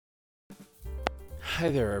Hi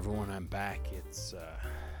there, everyone. I'm back. It's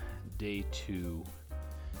day 2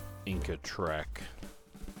 Inca Trek.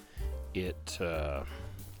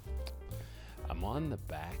 I'm on the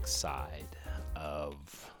back side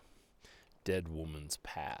of Dead Woman's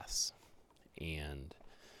Pass, and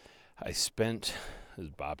this is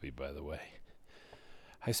Bobby, by the way.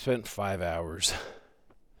 I spent 5 hours,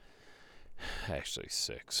 actually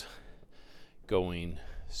 6, going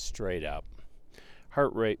straight up.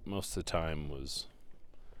 Heart rate most of the time was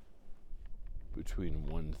between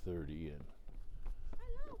 130 and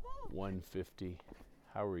 150.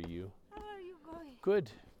 How are you? How are you going?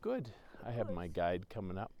 Good. I have my guide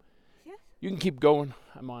coming up. Yes? You can keep going.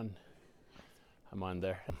 I'm on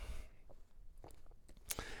there.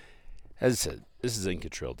 As I said, this is Inca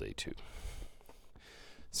Trail Day 2.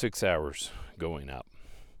 6 hours going up.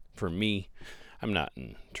 For me, I'm not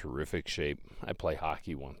in terrific shape. I play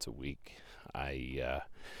hockey once a week.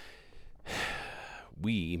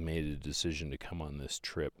 We made a decision to come on this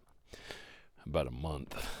trip about a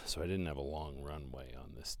month, so I didn't have a long runway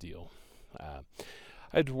on this deal.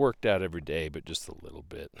 I'd worked out every day, but just a little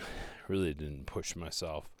bit. Really didn't push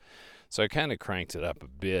myself. So I kind of cranked it up a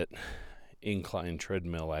bit. Incline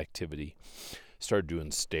treadmill activity. Started doing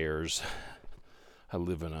stairs. I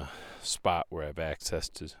live in a spot where I have access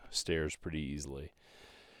to stairs pretty easily.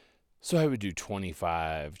 So I would do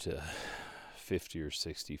 25 to 50 or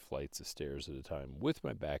 60 flights of stairs at a time with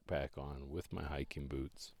my backpack on, with my hiking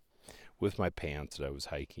boots, with my pants that I was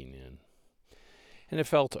hiking in. And it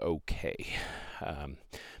felt okay.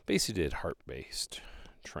 Basically did heart-based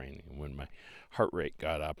training. When my heart rate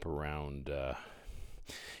got up around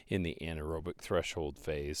in the anaerobic threshold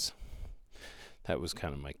phase, that was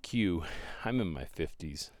kind of my cue. I'm in my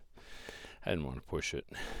 50s. I didn't want to push it.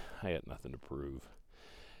 I had nothing to prove.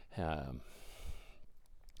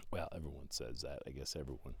 Well, everyone says that. I guess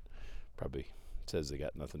everyone probably says they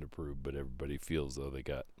got nothing to prove, but everybody feels though they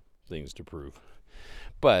got things to prove.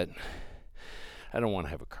 But I don't want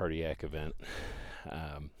to have a cardiac event.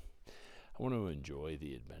 I want to enjoy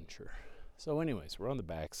the adventure. So anyways, we're on the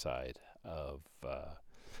backside of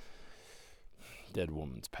Dead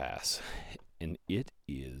Woman's Pass, and it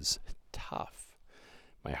is tough.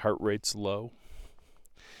 My heart rate's low,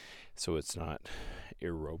 so it's not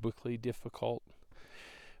aerobically difficult.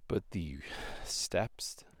 But the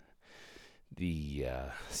steps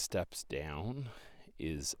down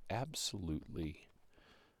is absolutely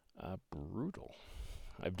brutal.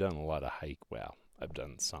 I've done a lot of I've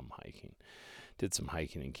done some hiking. Did some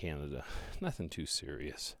hiking in Canada. Nothing too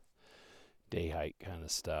serious. Day hike kind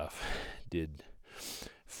of stuff. Did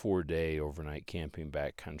 4-day overnight camping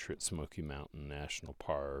backcountry at Smoky Mountain National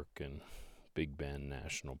Park and Big Bend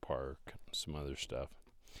National Park and some other stuff.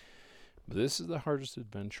 But this is the hardest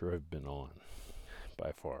adventure I've been on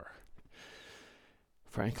by far.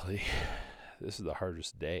 Frankly, this is the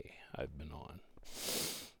hardest day I've been on.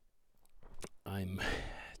 I'm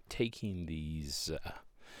taking these,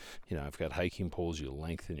 I've got hiking poles. You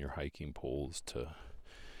lengthen your hiking poles to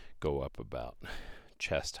go up about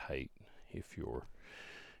chest height if you're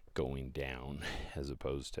going down, as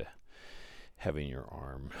opposed to having your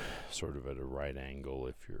arm sort of at a right angle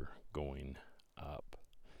if you're going up.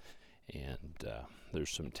 And there's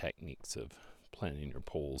some techniques of planting your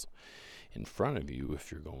poles in front of you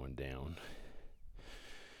if you're going down.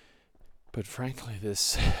 But frankly,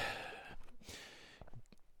 this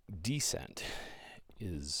descent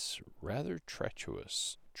is rather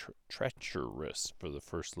treacherous for the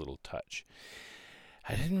first little touch.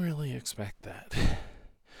 I didn't really expect that.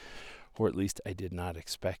 Or at least I did not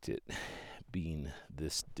expect it being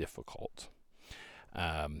this difficult.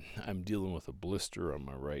 I'm dealing with a blister on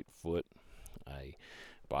my right foot. I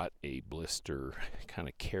bought a blister kind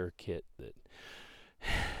of care kit that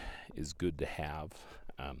is good to have.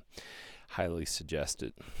 Highly suggest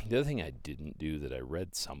it. The other thing I didn't do that I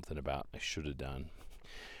read something about I should have done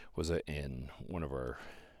was, and one of our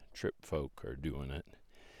trip folk are doing it,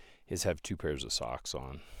 is have 2 pairs of socks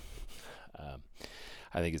on.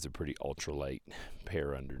 I think it's a pretty ultralight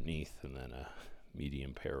pair underneath and then a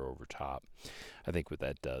medium pair over top. I think what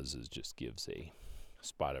that does is just gives a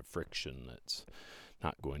spot of friction that's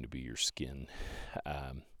not going to be your skin.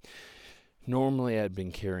 Normally I'd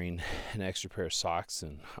been carrying an extra pair of socks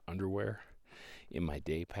and underwear in my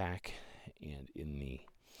day pack, and in the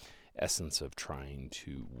essence of trying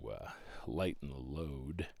to lighten the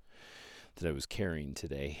load that I was carrying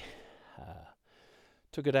today,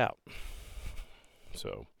 took it out.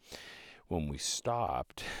 So when we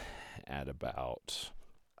stopped at about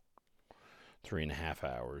 3.5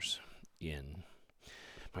 hours in,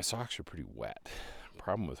 my socks are pretty wet.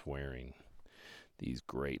 Problem with wearing these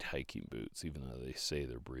great hiking boots, even though they say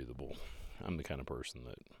they're breathable. I'm the kind of person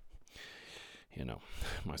that,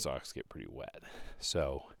 my socks get pretty wet.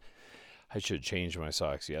 So I should change my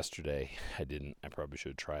socks yesterday. I didn't. I probably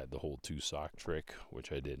should have tried the whole 2-sock trick,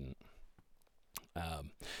 which I didn't.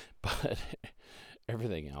 But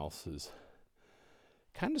everything else is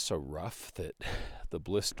kind of so rough that the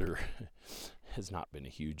blister has not been a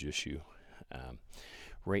huge issue.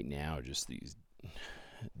 Right now, just these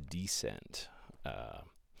descent,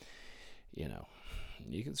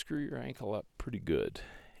 you can screw your ankle up pretty good.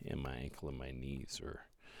 And my ankle and my knees are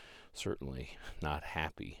certainly not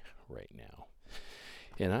happy right now.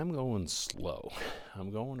 And I'm going slow. I'm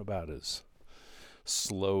going about as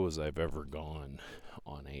slow as I've ever gone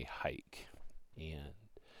on a hike. And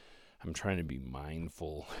I'm trying to be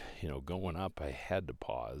mindful. Going up, I had to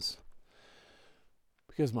pause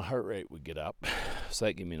because my heart rate would get up. So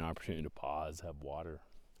that gave me an opportunity to pause, have water,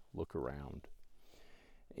 look around.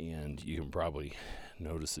 And you can probably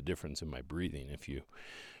notice the difference in my breathing if you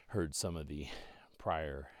heard some of the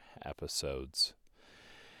prior episodes.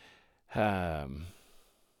 But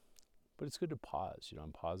it's good to pause.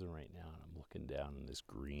 I'm pausing right now and I'm looking down in this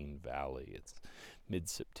green valley. It's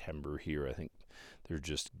mid-September here. I think they're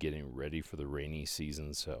just getting ready for the rainy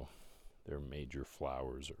season, so their major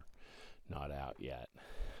flowers are not out yet.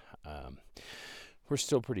 We're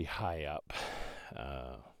still pretty high up.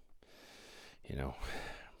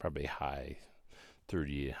 Probably high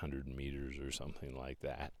 3,800 meters or something like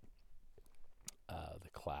that. The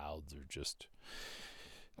clouds are just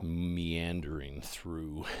meandering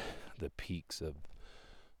through the peaks of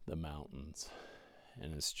the mountains,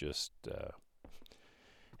 and it's just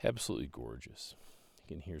absolutely gorgeous.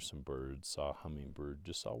 You can hear some birds. Saw a hummingbird,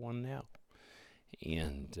 just saw one now.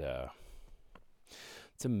 And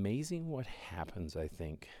it's amazing what happens, I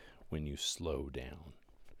think, when you slow down.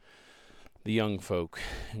 The young folk,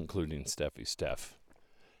 including Steph,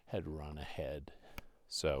 had run ahead.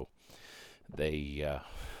 So they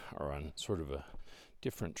are on sort of a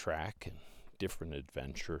different track and different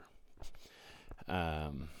adventure.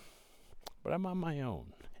 But I'm on my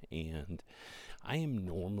own. And I am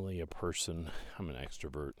normally a person, I'm an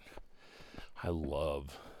extrovert. I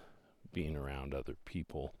love being around other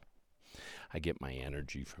people. I get my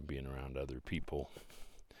energy from being around other people.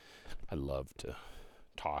 I love to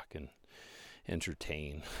talk and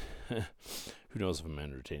entertain. Who knows if I'm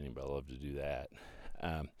entertaining, but I love to do that.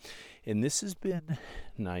 And this has been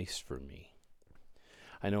nice for me.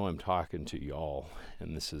 I know I'm talking to y'all,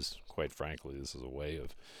 and this is, quite frankly, this is a way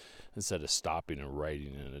of, instead of stopping and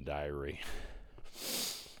writing in a diary,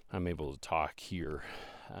 I'm able to talk here.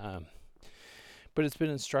 But it's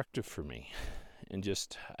been instructive for me. And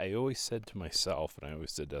I always said to myself, and I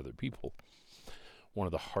always said to other people, one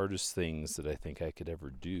of the hardest things that I think I could ever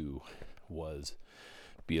do was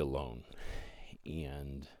be alone.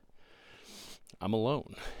 And I'm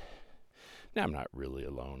alone. Now, I'm not really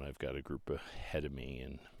alone. I've got a group ahead of me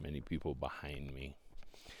and many people behind me.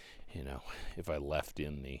 If I left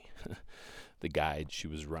in the guide, she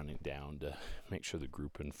was running down to make sure the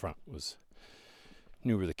group in front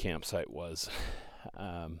knew where the campsite was.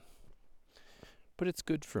 But it's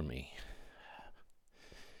good for me.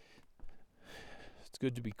 It's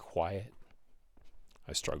good to be quiet.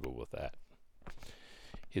 I struggle with that.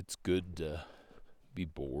 It's good to be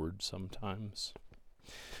bored sometimes.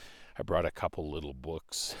 I brought a couple little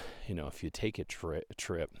books. If you take a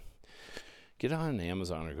trip, get on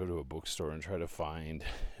Amazon or go to a bookstore and try to find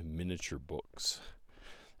miniature books.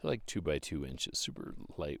 They're like 2 by 2 inches, super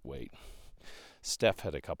lightweight. Steph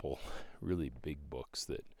had a couple really big books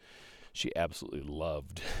that she absolutely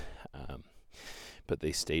loved, but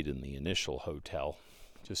they stayed in the initial hotel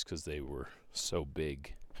just because they were so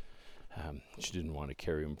big. She didn't want to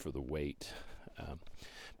carry them for the weight,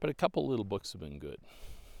 but a couple little books have been good.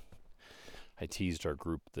 I teased our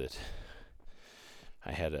group that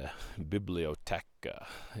I had a bibliothèque,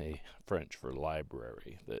 a French for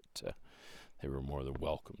library, that they were more than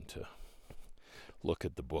welcome to look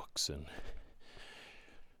at the books, and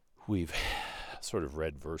we've sort of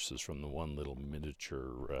read verses from the one little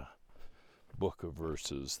miniature book of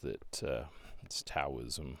verses that it's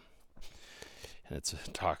Taoism, and it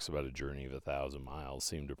talks about a journey of 1,000 miles.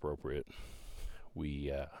 Seemed appropriate.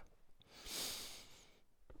 We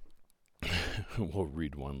we'll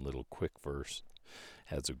read one little quick verse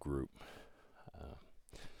as a group,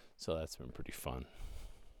 so that's been pretty fun.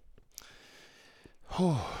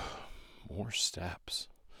 More steps.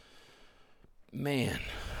 Man,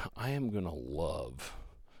 I am going to love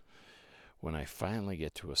when I finally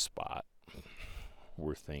get to a spot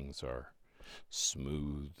where things are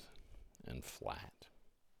smooth and flat.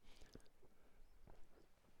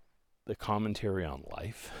 the commentary on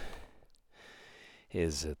life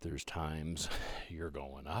is that there's times you're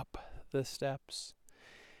going up the steps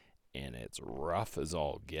and it's rough as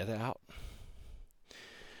all get out.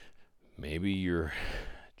 Maybe you're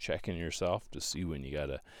checking yourself to see when you got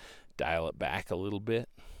to dial it back a little bit.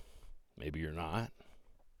 Maybe you're not.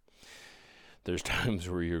 There's times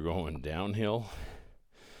where you're going downhill.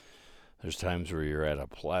 There's times where you're at a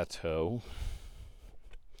plateau.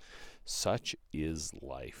 Such is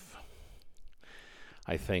life.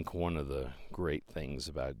 I think one of the great things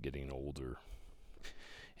about getting older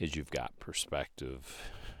is you've got perspective,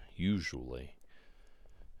 usually,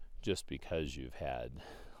 just because you've had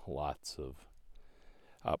lots of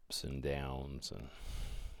ups and downs. And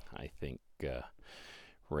I think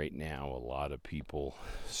right now a lot of people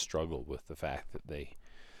struggle with the fact that they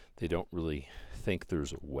don't really think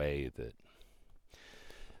there's a way that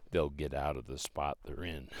they'll get out of the spot they're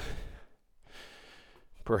in.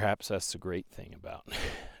 Perhaps that's the great thing about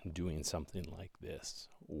doing something like this.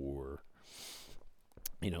 Or,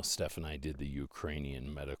 Steph and I did the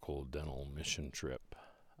Ukrainian medical dental mission trip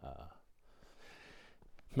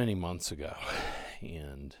many months ago.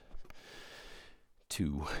 And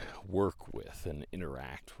to work with and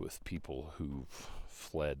interact with people who've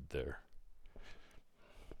fled their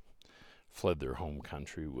home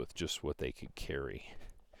country with just what they could carry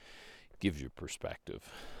gives you perspective.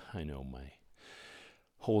 I know my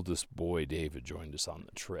oldest boy, David, joined us on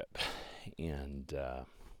the trip, and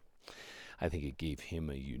I think it gave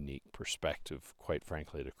him a unique perspective, quite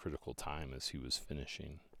frankly, at a critical time as he was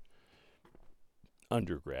finishing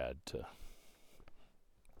undergrad, to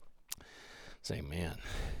say, man,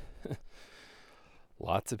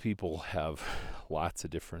 lots of people have lots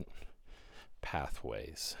of different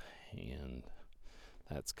pathways, and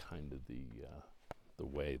that's kind of the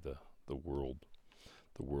way the world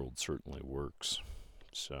certainly works.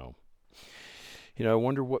 So, I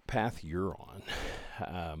wonder what path you're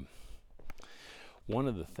on. One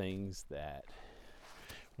of the things that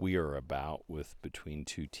we are about with Between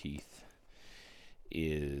Two Teeth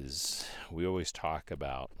is we always talk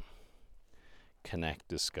about connect,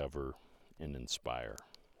 discover, and inspire.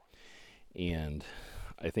 And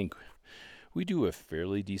I think we do a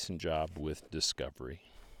fairly decent job with discovery.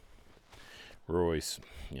 We're always,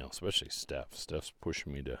 especially Steph's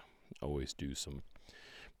pushing me to always do some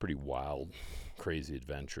pretty wild, crazy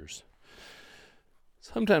adventures.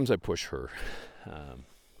 Sometimes I push her,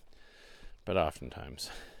 but oftentimes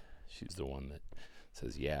she's the one that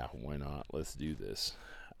says, yeah, why not? Let's do this.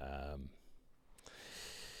 And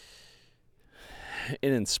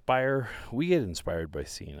inspire, we get inspired by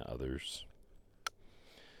seeing others.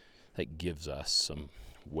 That gives us some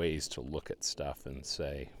ways to look at stuff and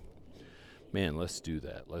say, man, let's do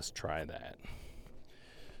that. Let's try that.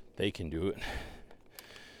 They can do it.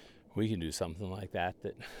 We can do something like that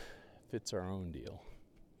fits our own deal.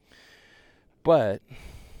 But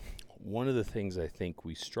one of the things I think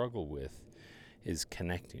we struggle with is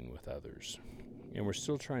connecting with others. And we're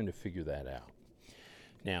still trying to figure that out.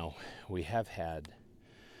 Now, we have had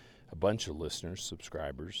a bunch of listeners,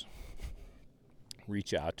 subscribers,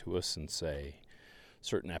 reach out to us and say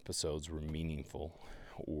certain episodes were meaningful,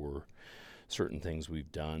 or certain things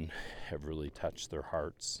we've done have really touched their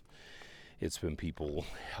hearts. It's been people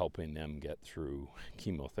helping them get through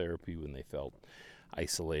chemotherapy when they felt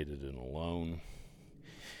isolated and alone.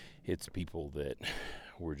 It's people that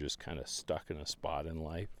were just kind of stuck in a spot in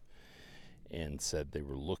life and said they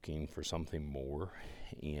were looking for something more,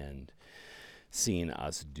 and seeing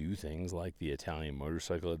us do things like the Italian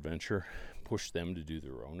motorcycle adventure push them to do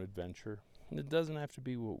their own adventure. And it doesn't have to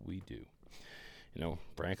be what we do.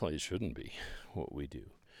 Frankly, it shouldn't be what we do.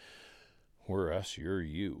 We're us, you're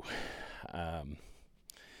you.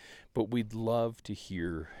 But we'd love to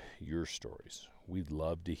hear your stories. We'd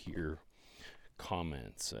love to hear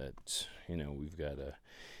comments at, we've got a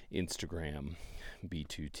Instagram,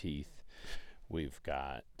 B2Teeth. We've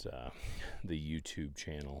got the YouTube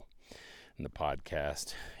channel and the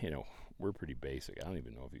podcast. We're pretty basic. I don't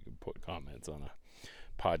even know if you can put comments on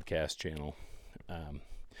a podcast channel.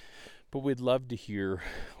 But we'd love to hear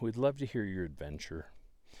your adventure.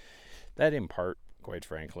 That in part, quite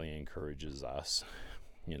frankly, encourages us.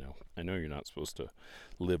 I know you're not supposed to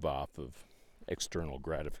live off of external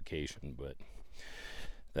gratification, but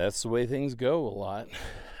that's the way things go a lot.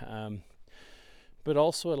 But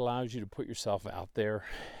also it allows you to put yourself out there,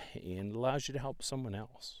 and allows you to help someone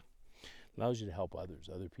else. Allows you to help others.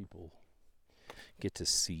 Other people get to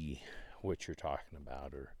see what you're talking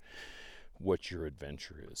about or what your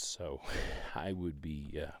adventure is. So I would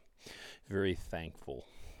be very thankful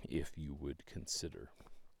if you would consider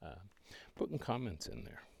putting comments in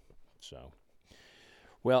there. So,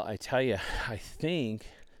 well, I tell you, I think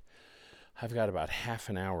I've got about half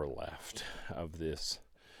an hour left of this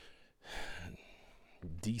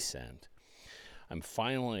descent. I'm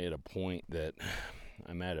finally at a point that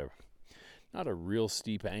I'm at not a real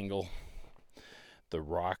steep angle. The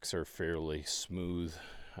rocks are fairly smooth.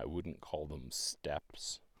 I wouldn't call them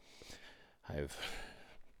steps.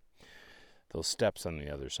 Those steps on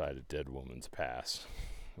the other side of Dead Woman's Pass.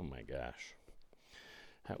 Oh my gosh.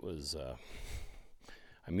 That was,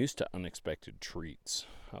 I'm used to unexpected treats.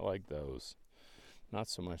 I like those. Not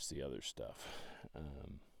so much the other stuff.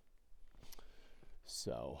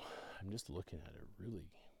 So, I'm just looking at a really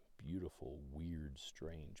beautiful, weird,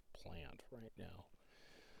 strange plant right now.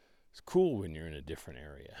 It's cool when you're in a different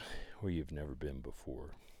area where you've never been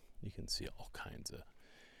before. You can see all kinds of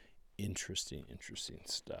interesting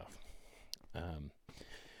stuff.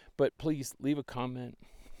 But please leave a comment.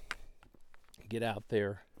 Get out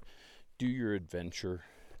there. Do your adventure.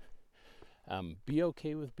 Be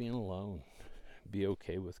okay with being alone. Be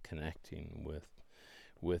okay with connecting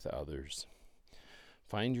with others.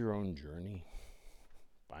 Find your own journey.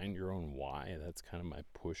 Find your own why. That's kind of my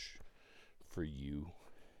push for you.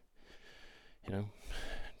 You know,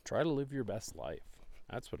 try to live your best life.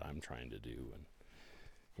 That's what I'm trying to do. And,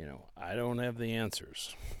 you know, I don't have the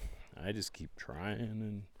answers. I just keep trying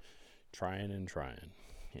and trying.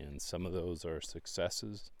 And some of those are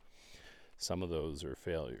successes. Some of those are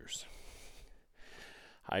failures.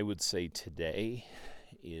 I would say today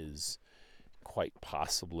is quite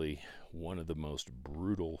possibly one of the most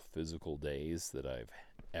brutal physical days that I've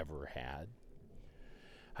ever had.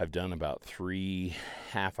 I've done about 3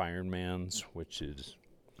 half Ironmans, which is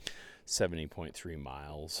 70.3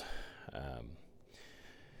 miles.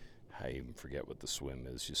 I even forget what the swim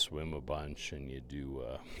is. You swim a bunch and you do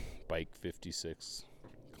bike 56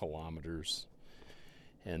 kilometers,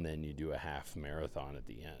 and then you do a half marathon at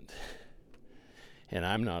the end. And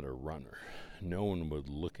I'm not a runner. No one would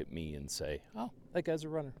look at me and say, oh, that guy's a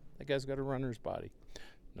runner. That guy's got a runner's body.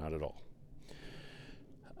 Not at all.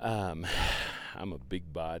 I'm a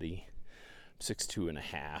big body, 6'2" and a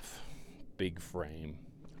half, big frame,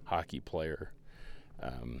 hockey player.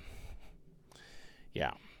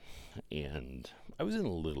 Yeah. And I was in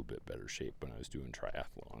a little bit better shape when I was doing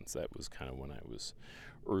triathlons. That was kind of when I was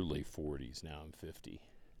early 40s. Now I'm 50.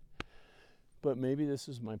 But maybe this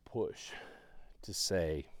is my push to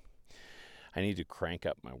say I need to crank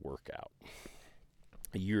up my workout.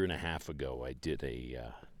 A year and a half ago, I did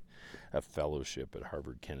a fellowship at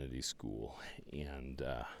Harvard Kennedy School, and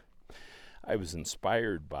I was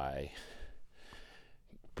inspired by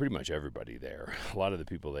pretty much everybody there. A lot of the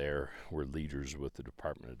people there were leaders with the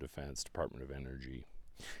Department of Defense, Department of Energy,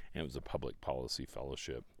 and it was a public policy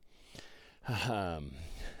fellowship.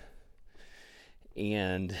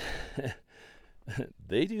 And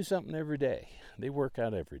they do something every day. They work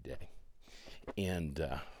out every day. And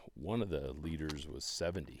one of the leaders was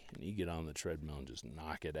 70, and he'd get on the treadmill and just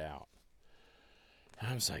knock it out. And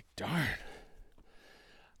I was like, darn,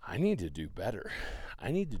 I need to do better.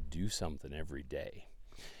 I need to do something every day.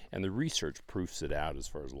 And the research proofs it out as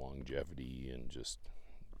far as longevity and just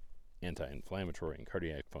anti-inflammatory and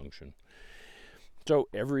cardiac function. So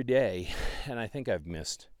every day, and I think I've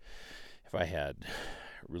missed, if I had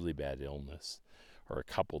really bad illness, or a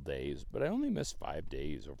couple days, but I only missed 5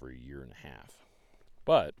 days over a year and a half.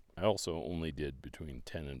 But I also only did between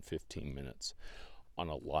 10 and 15 minutes on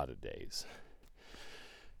a lot of days.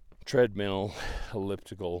 Treadmill,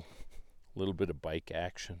 elliptical, a little bit of bike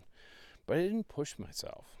action, but I didn't push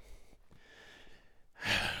myself.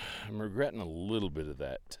 I'm regretting a little bit of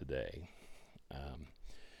that today,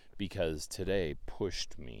 because today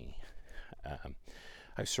pushed me.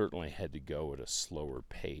 I certainly had to go at a slower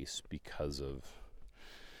pace because of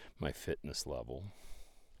my fitness level.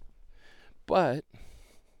 But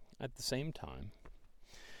at the same time,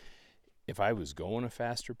 if I was going a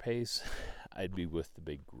faster pace, I'd be with the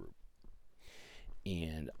big group.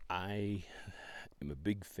 And I am a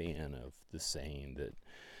big fan of the saying that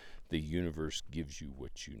the universe gives you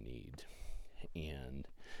what you need. And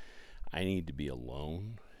I need to be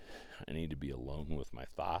alone. I need to be alone with my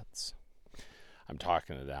thoughts. I'm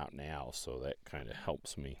talking it out now, so that kind of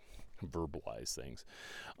helps me verbalize things.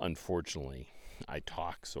 Unfortunately, I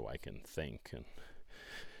talk so I can think, and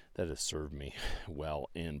that has served me well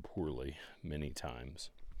and poorly many times.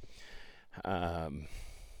 But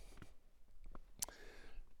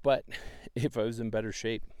if I was in better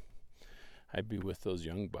shape, I'd be with those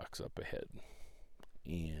young bucks up ahead,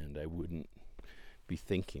 and I wouldn't be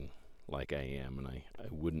thinking like I am, and I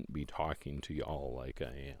wouldn't be talking to y'all like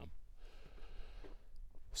I am.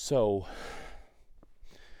 So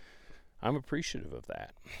I'm appreciative of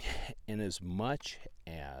that. And as much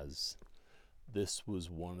as this was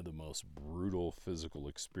one of the most brutal physical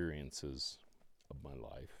experiences of my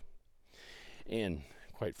life, and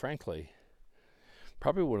quite frankly,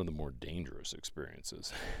 probably one of the more dangerous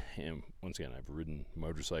experiences. And once again, I've ridden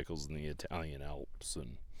motorcycles in the Italian Alps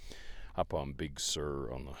and up on Big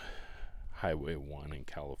Sur on the Highway 1 in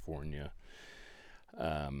California.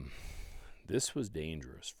 This was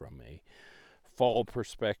dangerous from a fall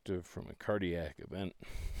perspective, from a cardiac event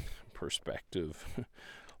perspective. A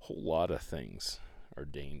whole lot of things are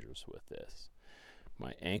dangerous with this.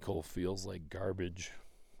 My ankle feels like garbage.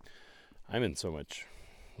 I'm in so much,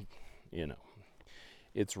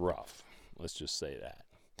 it's rough. Let's just say that.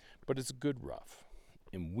 But it's good rough.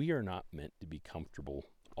 And we are not meant to be comfortable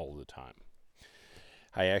all the time.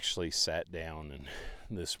 I actually sat down and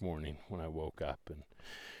this morning when I woke up and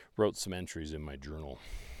wrote some entries in my journal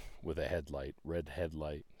with a red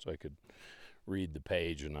headlight, so I could read the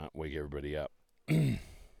page and not wake everybody up. And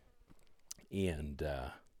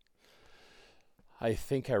I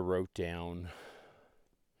think I wrote down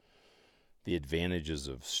the advantages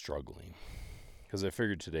of struggling, because I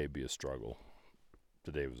figured today would be a struggle.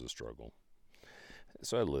 Today was a struggle.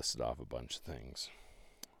 So I listed off a bunch of things.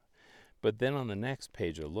 But then on the next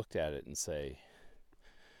page, I looked at it and say,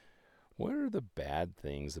 what are the bad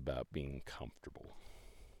things about being comfortable?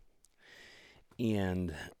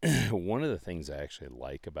 And one of the things I actually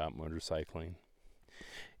like about motorcycling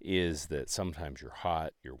is that sometimes you're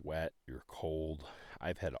hot, you're wet, you're cold.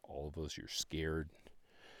 I've had all of those. You're scared.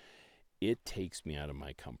 It takes me out of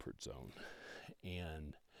my comfort zone.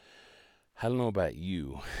 And I don't know about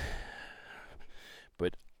you,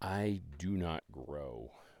 but I do not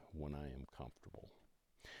grow when I am comfortable.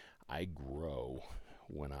 I grow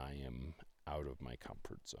when I am out of my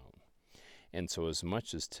comfort zone. And so as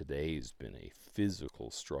much as today's been a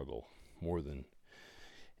physical struggle more than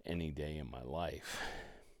any day in my life,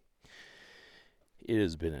 it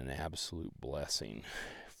has been an absolute blessing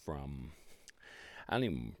from, I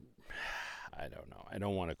don't know. I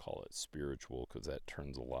don't want to call it spiritual because that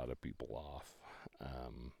turns a lot of people off.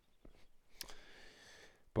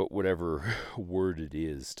 But whatever word it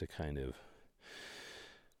is to kind of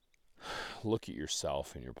look at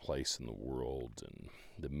yourself and your place in the world and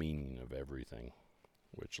the meaning of everything,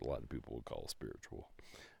 which a lot of people would call spiritual.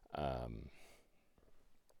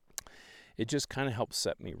 It just kind of helps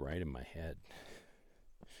set me right in my head.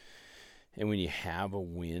 And when you have a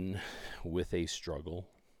win with a struggle,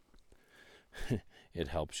 it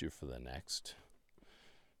helps you for the next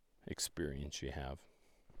experience you have.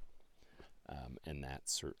 And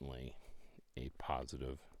that's certainly a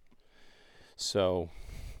positive. So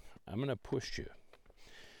I'm going to push you.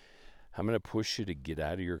 I'm going to push you to get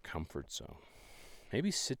out of your comfort zone.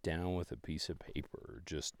 Maybe sit down with a piece of paper or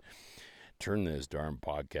just turn this darn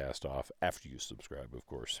podcast off after you subscribe, of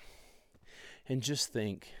course. And just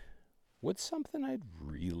think, what's something I'd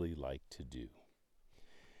really like to do?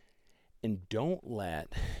 And don't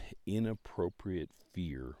let inappropriate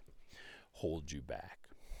fear hold you back.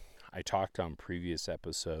 I talked on previous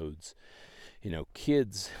episodes,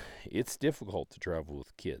 kids, it's difficult to travel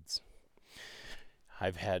with kids.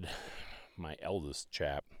 I've had my eldest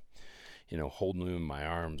chap, holding him in my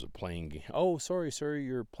arms, a plane. Oh, sorry, sir,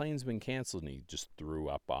 your plane's been canceled. And he just threw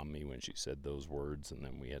up on me when she said those words. And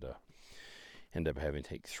then we had to end up having to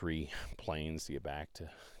take 3 planes to get back to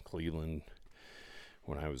Cleveland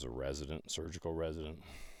when I was a surgical resident.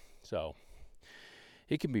 So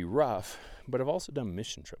it can be rough, but I've also done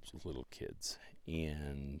mission trips with little kids,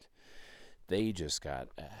 and they just got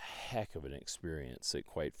a heck of an experience that,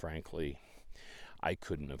 quite frankly, I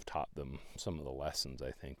couldn't have taught them some of the lessons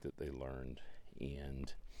I think that they learned.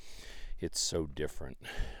 And it's so different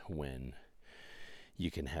when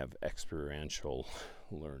you can have experiential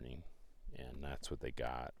learning, and that's what they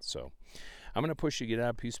got. So I'm going to push you to get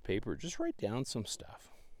out a piece of paper. Just write down some stuff.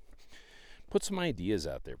 Put some ideas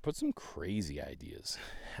out there. Put some crazy ideas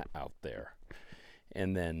out there.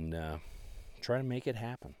 And then try to make it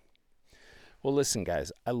happen. Well, listen,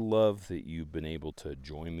 guys, I love that you've been able to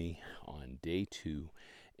join me on day 2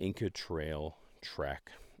 Inca Trail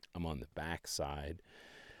trek. I'm on the backside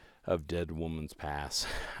of Dead Woman's Pass.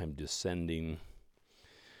 I'm descending.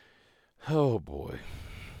 Oh, boy.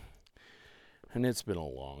 And it's been a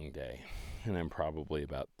long day. And I'm probably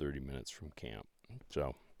about 30 minutes from camp.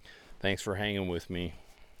 So thanks for hanging with me.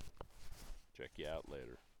 Check you out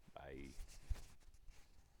later. Bye.